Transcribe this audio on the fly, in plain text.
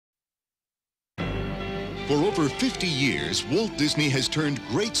For over 50 years, Walt Disney has turned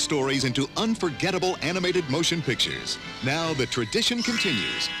great stories into unforgettable animated motion pictures. Now the tradition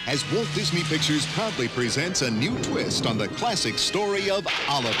continues as Walt Disney Pictures proudly presents a new twist on the classic story of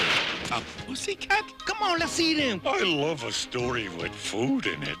Oliver. A pussycat? Come on, let's eat him. I love a story with food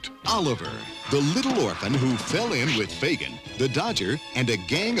in it. Oliver, the little orphan who fell in with Fagin, the Dodger, and a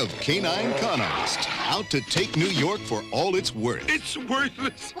gang of canine con artists out to take New York for all it's worth. It's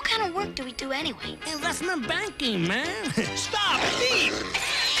worthless. What kind of work do we do anyway? Investment banking, man. Stop,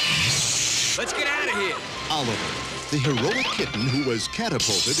 thief! Let's get out of here. Oliver, the heroic kitten who was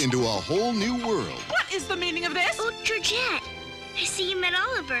catapulted into a whole new world. What is the meaning of this? Oh, Georgette, I see you met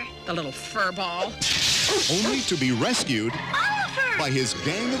Oliver. The little furball. Only to be rescued Oliver! by his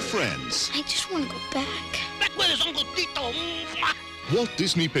gang of friends. I just want to go back. Back with us, Uncle Tito. Walt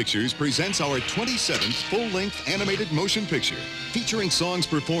Disney Pictures presents our 27th full-length animated motion picture featuring songs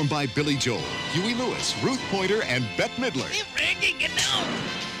performed by Billy Joel, Huey Lewis, Ruth Pointer, and Bette Midler. Hey, Reggie, get down.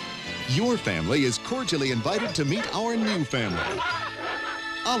 Your family is cordially invited to meet our new family.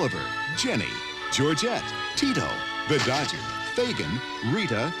 Oliver, Jenny, Georgette, Tito, the Dodger, Fagin,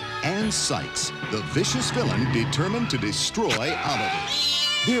 Rita, and Sykes, the vicious villain determined to destroy Oliver.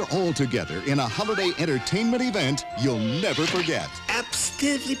 They're all together in a holiday entertainment event you'll never forget.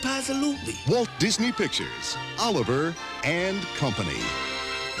 Absolutely, positively. Walt Disney Pictures, Oliver and Company.